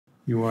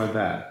You are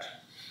that.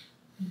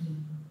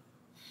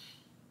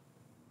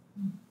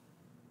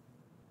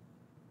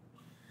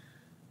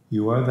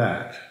 You are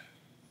that.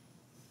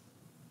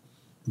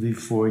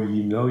 Before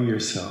you know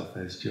yourself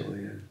as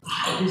Julian.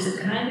 There's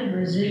a kind of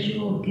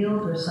residual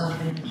guilt or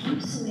something that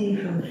keeps me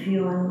from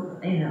feeling,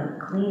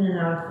 clean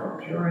enough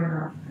or pure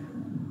enough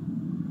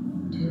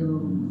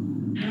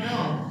to, I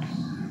don't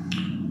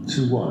know.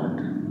 To what?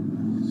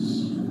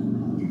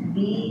 To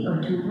be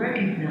or to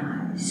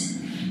recognize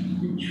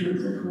the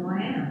truth of who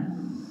I am.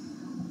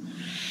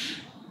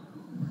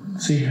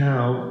 See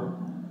how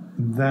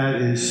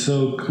that is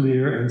so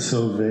clear and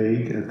so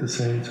vague at the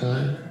same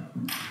time?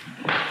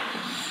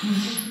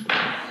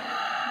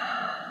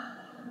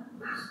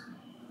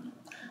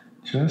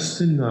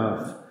 Just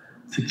enough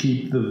to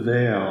keep the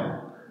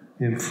veil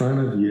in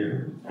front of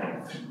you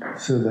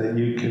so that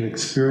you can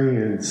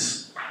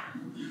experience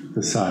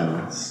the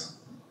silence.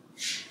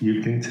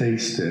 You can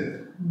taste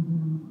it.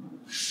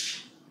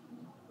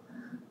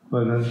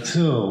 But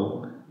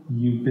until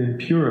you've been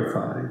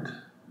purified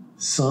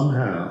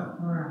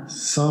somehow,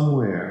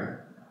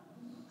 somewhere,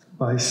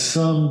 by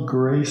some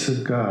grace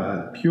of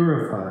God,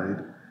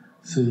 purified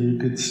so you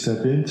could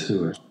step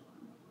into it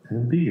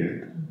and be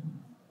it.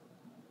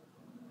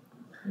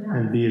 Yeah.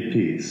 And be at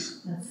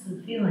peace. That's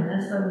the feeling.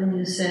 That's why when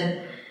you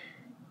said,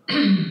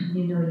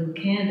 you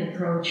can't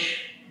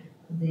approach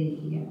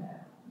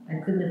I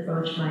couldn't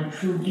approach my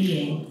true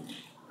being,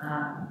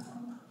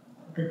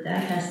 but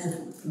that has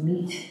to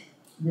meet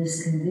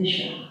this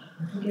condition.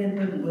 I forget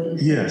what you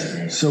said.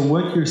 Yes. So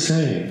what you're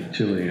saying,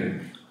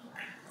 Julian,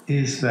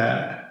 is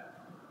that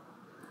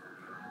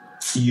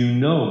you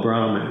know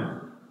Brahman,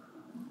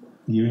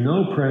 you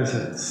know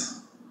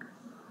presence.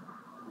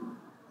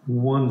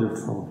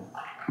 Wonderful.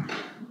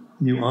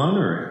 You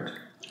honor it.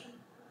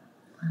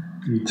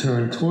 You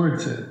turn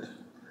towards it.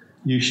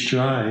 You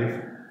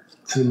strive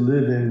to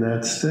live in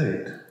that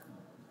state,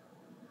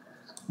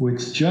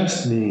 which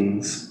just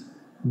means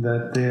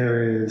that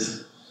there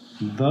is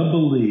the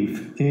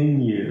belief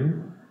in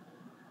you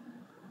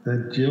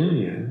that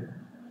Jillian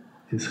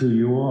is who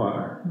you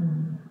are.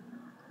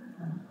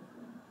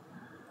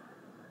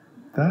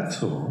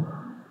 That's all.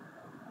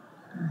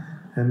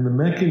 And the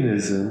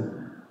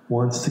mechanism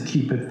wants to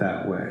keep it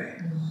that way.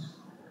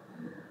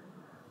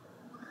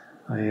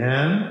 I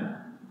am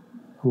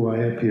who I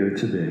appear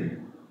to be.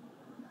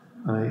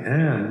 I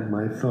am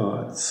my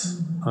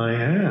thoughts. I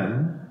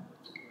am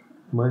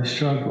my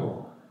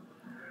struggle.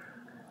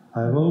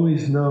 I've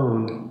always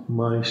known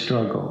my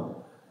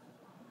struggle.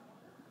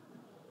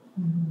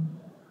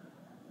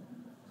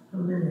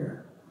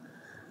 Familiar.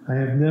 I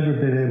have never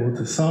been able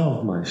to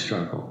solve my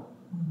struggle.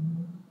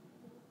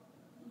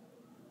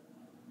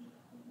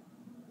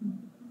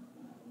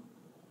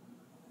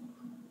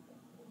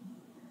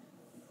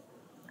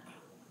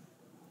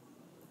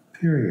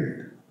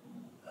 Period.